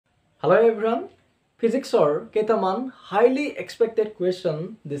Hello everyone, physics or কেইটামান highly expected question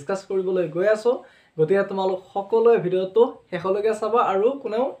discuss কৰিবলৈ গৈ আছো গতিকে তোমালোক সকলোৱে ভিডিওটো শেষলৈকে চাবা আৰু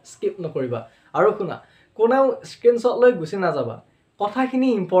কোনেও স্কিপ নকৰিবা আৰু শুনা কোনেও স্ক্ৰিনশ্বট লৈ গুছি নাযাবা কথাখিনি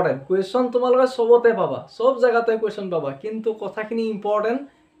ইম্পৰ্টেন্ট question তোমালোকে সবতে পাবা সব জায়গাতে question পাবা কিন্তু কথাখিনি ইম্পৰ্টেন্ট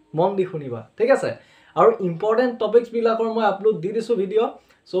মন দি শুনিবা ঠিক আছে আৰু ইম্পৰ্টেন্ট টপিকস বিলাকৰ মই আপলোড দি দিছো ভিডিও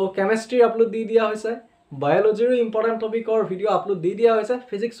সো কেমিষ্ট্ৰি আপলোড দি দিয়া হৈছে বায়োলজিৰ ইম্পৰ্টেন্ট টপিকৰ ভিডিও আপলোড দি দিয়া হৈছে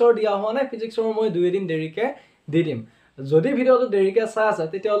ফিজিক্সৰ দিয়া হোৱা নাই ফিজিক্সৰ মই 2 দিন দেৰিকে দি দিম যদি ভিডিওটো দেৰিকে চাই আছে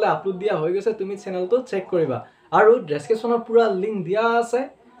তেতিয়ালে আপলোড দিয়া হৈ গৈছে তুমি চেনেলটো চেক কৰিবা আৰু ডেসক্ৰিপচনৰ পুৰা লিংক দিয়া আছে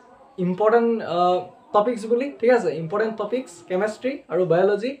ইম্পৰ্টেন্ট টপিকস বুলি ঠিক আছে ইম্পৰ্টেন্ট টপিকস কেমিষ্ট্ৰি আৰু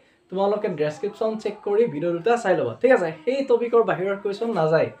বায়োলজি তোমালোকে ডেসক্ৰিপচন চেক কৰি ভিডিও দুটা চাই লবা ঠিক আছে সেই টপিকৰ বাহিৰৰ কোৱেশ্চন না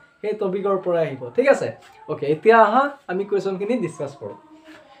যায় সেই টপিকৰ পৰা আহিব ঠিক আছে ওকে এতিয়া আহা আমি কোৱেশ্চনখিনি ডিসকাস কৰো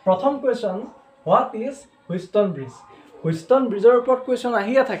প্ৰথম question What is Houston Bridge? Houston Bridge report question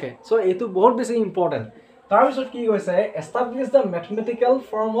ahia thake. So etu bahut beshi important. Tar bisot ki hoise establish the mathematical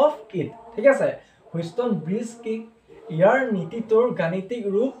form of it. Thik ase? Houston Bridge ki yar niti tor ganitik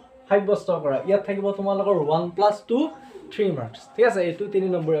rup saibyosto kora. Iat thakibo tomalokor 1 + 2 3 marks. Thik ase? Etu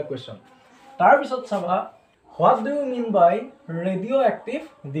 3 number question. Tar bisot saba what do you mean by radioactive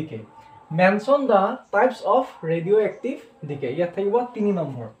decay? Mention the types of radioactive decay. Iat thakibo 3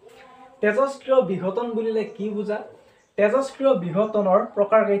 number. তেজস্ক্ৰিয় বিঘটন বুলিলে কি বুজা তেজস্ক্ৰিয় বিঘটনৰ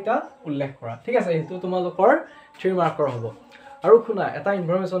প্ৰকাৰ কেইটা উল্লেখ কৰা ঠিক আছে এটো তোমালোকৰ 3 মাৰ্কৰ হ'ব আৰু শুনা এটা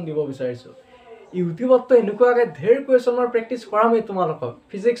ইনফৰমেশন দিব বিচাৰিছো ইউটিউবত তো এনেকুৱাকে ধেৰ কোৱেশ্চনৰ প্ৰেক্টিস কৰাম তোমালোকক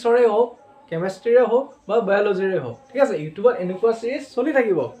ফিজিক্সৰে হওক কেমিষ্ট্ৰিৰে হওক বা বায়োলজিৰে হওক ঠিক আছে ইউটিউবত এনেকুৱা সিৰিজ চলি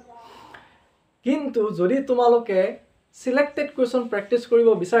থাকিব কিন্তু যদি তোমালোকে সিলেক্টেড কোৱেশ্চন প্ৰেক্টিস কৰিব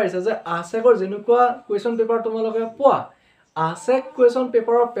বিচাৰিছা যে ahsecৰ যেনেকুৱা কোৱেশ্চন পেপাৰ তোমালোকে পোৱা ahsec question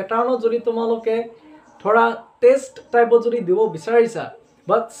paper pattern jodi tomaloke thoda test type jodi dibo bisarisa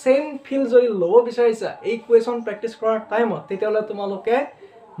but same feel jodi lobo bisarisa ei question practice korar time tetiale tomaloke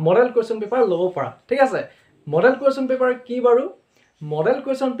model question paper lobo para thik ase model question paper ki baru model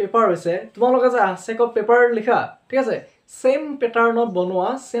question paper hoise tomaloke je ahsec paper likha thik ase same pattern bonwa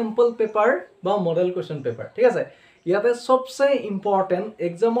sample paper ba model question paper thik ase ইয়াতে সবসে important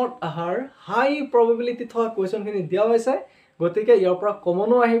এক্সামত আহাৰ হাই প্ৰবাবিলিটি থকা question খিনি দিয়া হৈছে গতিকে ইয়াৰ পৰা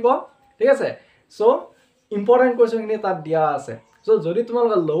কমনো আহিব ঠিক আছে সো ইম্পৰ্টেন্ট কোৱেশ্চন খিনি তাত দিয়া আছে সো যদি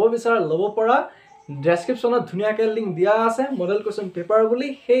তোমালোকে লব বিচাৰ লব পৰা ডেসক্ৰিপচনত ধুনিয়াকে লিংক দিয়া আছে মডেল কোৱেশ্চন পেপাৰ বুলি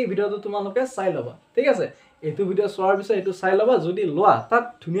সেই ভিডিওটো তোমালোকে চাই লবা ঠিক আছে এটো ভিডিও চোৱাৰ পিছত এটো চাই লবা যদি লোৱা তাত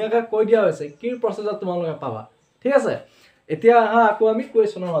ধুনিয়াকে কৈ দিয়া হৈছে কি প্ৰসেছত তোমালোকে পাবা ঠিক আছে এতিয়া আহা আকৌ আমি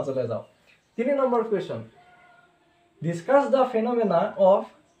কোৱেশ্চনৰ মাজলৈ যাও 3 number question Discuss the phenomena of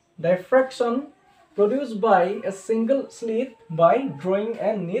diffraction produced by a single slit by drawing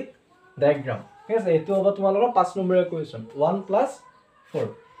a neat diagram. Yes, etu hobo tumalokor 5 number question 1 + 4.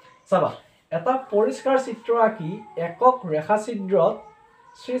 Saba eta poriskar chitro aki ekok rekha chidrot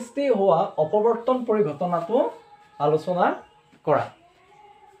সৃষ্টি হোৱা অপৱৰ্তন পৰিঘটনাটো আলোচনা কৰা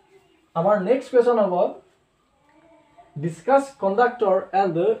আমাৰ next question হ'ব Discuss conductor and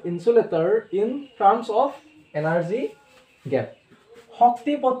the insulator in terms of energy gap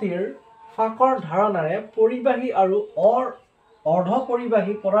শক্তিপতিৰ ফাকৰ ধাৰণাৰে পৰিবাহী আৰু অৰ্ধ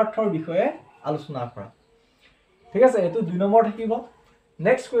পৰিবাহী পদাৰ্থৰ বিষয়ে আলোচনা কৰা ঠিক আছে এটো 2 নম্বৰ থাকিব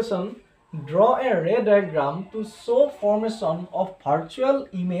next question draw a ray diagram to show formation of virtual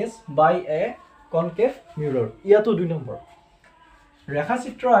image by a concave mirror ইয়াতো 2 নম্বৰ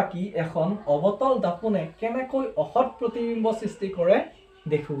ৰেখাচিত্ৰ আকি এখন অবতল দাপনে কেনেকৈ অহৎ প্ৰতিবিম্ব সৃষ্টি কৰে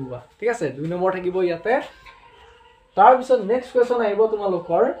দেখুৱা ঠিক আছে 2 নম্বৰ থাকিব ইয়াতে তাৰ পিছত নেক্সট কোৱেশ্চন আহিব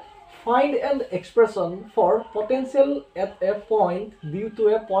তোমালোকৰ find an expression for potential at a point due to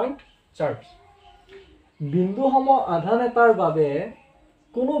a point charge বিন্দু সম আধান এটাৰ বাবে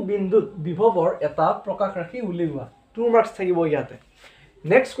কোনো বিন্দুত বিভৱৰ এটা প্ৰকাশ ৰাখি উলিওৱা 2 মাৰ্কস থাকিব ইয়াতে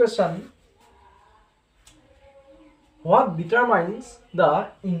next question What determines the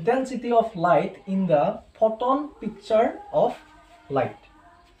intensity of light in the photon picture of light?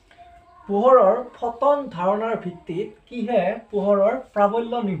 পোহৰৰ ফটন ধাৰণাৰ ভিত্তিত কিহে পোহৰৰ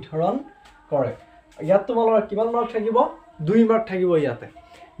প্ৰাবল্য নিৰ্ধাৰণ কৰে ইয়াত তোমালোকৰ কিমান মাৰ্ক থাকিব 2 মাৰ্ক থাকিব ইয়াতে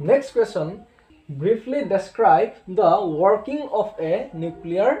next question briefly describe the working of a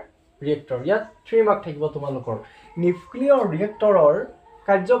nuclear reactor ইয়াত 3 মাৰ্ক থাকিব তোমালোকৰ নিউক্লিয়াৰ ৰিয়েক্টৰৰ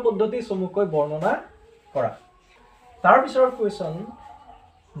কাৰ্যপদ্ধতি সমুকৈ বৰ্ণনা কৰা তাৰ পিছৰ question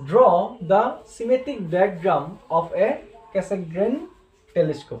draw the schematic diagram of a Cassegrain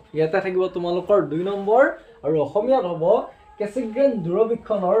telescope ইয়াতে থাকিব তোমালোকৰ 2 নম্বৰ আৰু অসমীয়াত হ'ব Cassegrain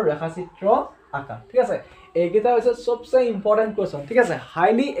দূৰবীক্ষণৰ ৰেখাচিত্ৰ আকা ঠিক আছে এইকেইটা হৈছে সবচে ইম্পৰ্টেন্ট কোৱেশ্চন ঠিক আছে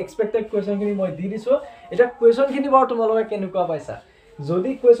হাইলি এক্সপেক্টেড কোৱেশ্চন খিনি মই দি দিছো এটা কোৱেশ্চন খিনি বৰ তোমালোকে কেনেকুৱা পাইছা যদি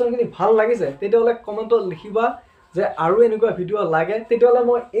কুৱেশ্যনখিনি ভাল লাগিছে তেতিয়াহ'লে কমেণ্টত লিখিবা যে আৰু এনেকুৱা ভিডিঅ' লাগে, তেতিয়াহ'লে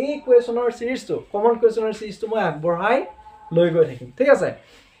মই এই কুৱেশ্যনৰ চিৰিজটো কমন কুৱেশ্যনৰ চিৰিজটো মই আগবঢ়াই লৈ গৈ থাকিম। ঠিক আছে,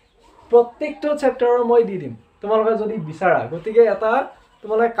 প্ৰত্যেকটো চেপ্টাৰৰ মই দি দিম তোমালোকে যদি বিচাৰা। গতিকে এটা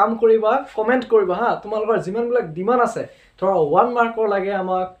তোমালোকে কাম কৰিবা, কমেণ্ট কৰিবা হা, তোমালোকৰ যিমানবিলাক ডিমাণ্ড আছে, ধৰা 1 মাৰ্কৰ লাগে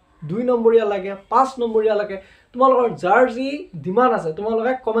আমাক, 2 নম্বৰীয়া লাগে, 5 নম্বৰীয়া লাগে, তোমালোকৰ যাৰ যি ডিমাণ্ড আছে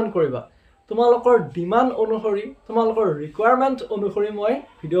তোমালোকে কমেণ্ট কৰিবা। তোমালোকৰ ডিমাণ্ড অনুসৰি, তোমালোকৰ ৰিকুৱাৰমেণ্ট অনুসৰি মই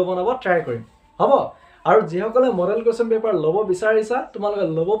ভিডিঅ' বনাব ট্ৰাই কৰিম, হ'ব? আৰু যিসকলে মডেল কুৱেশ্যন পেপাৰ ল'ব বিচাৰিছা তোমালোকে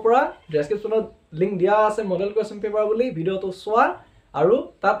ল'ব পৰা, ডেছক্ৰিপশ্যনত লিংক দিয়া আছে মডেল কুৱেশ্যন পেপাৰ বুলি, ভিডিঅ'টো চোৱা আৰু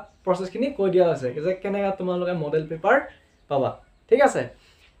তাত প্ৰচেছখিনি কৈ দিয়া আছে যে কেনেকৈ তোমালোকে মডেল পেপাৰ পাবা। ঠিক আছে,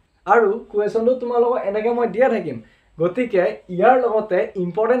 আৰু কুৱেশ্যনটো তোমালোকক এনেকৈ মই দিয়া থাকিম, গতিকে ইয়াৰ লগতে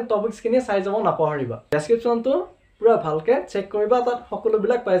ইম্পৰ্টেণ্ট টপিকছখিনি চাই যাব নাপাহৰিবা। ডেছক্ৰিপশ্যনটো পুৰা ভালকৈ চেক কৰিবা, তাত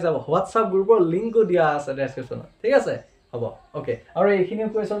সকলোবিলাক পাই যাব। হোৱাটছআপ গ্ৰুপৰ লিংকো দিয়া আছে ডেছক্ৰিপশ্যনত। ঠিক আছে, হ'ব, অ'কে। আৰু এইখিনি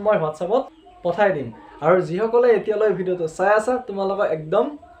কুৱেশ্যন মই হোৱাটছআপত পঠাই দিম। আৰু যিসকলে এতিয়ালৈ ভিডিঅ'টো চাই আছা তোমালোকক একদম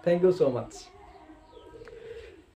থেংক ইউ ছ' মাছ।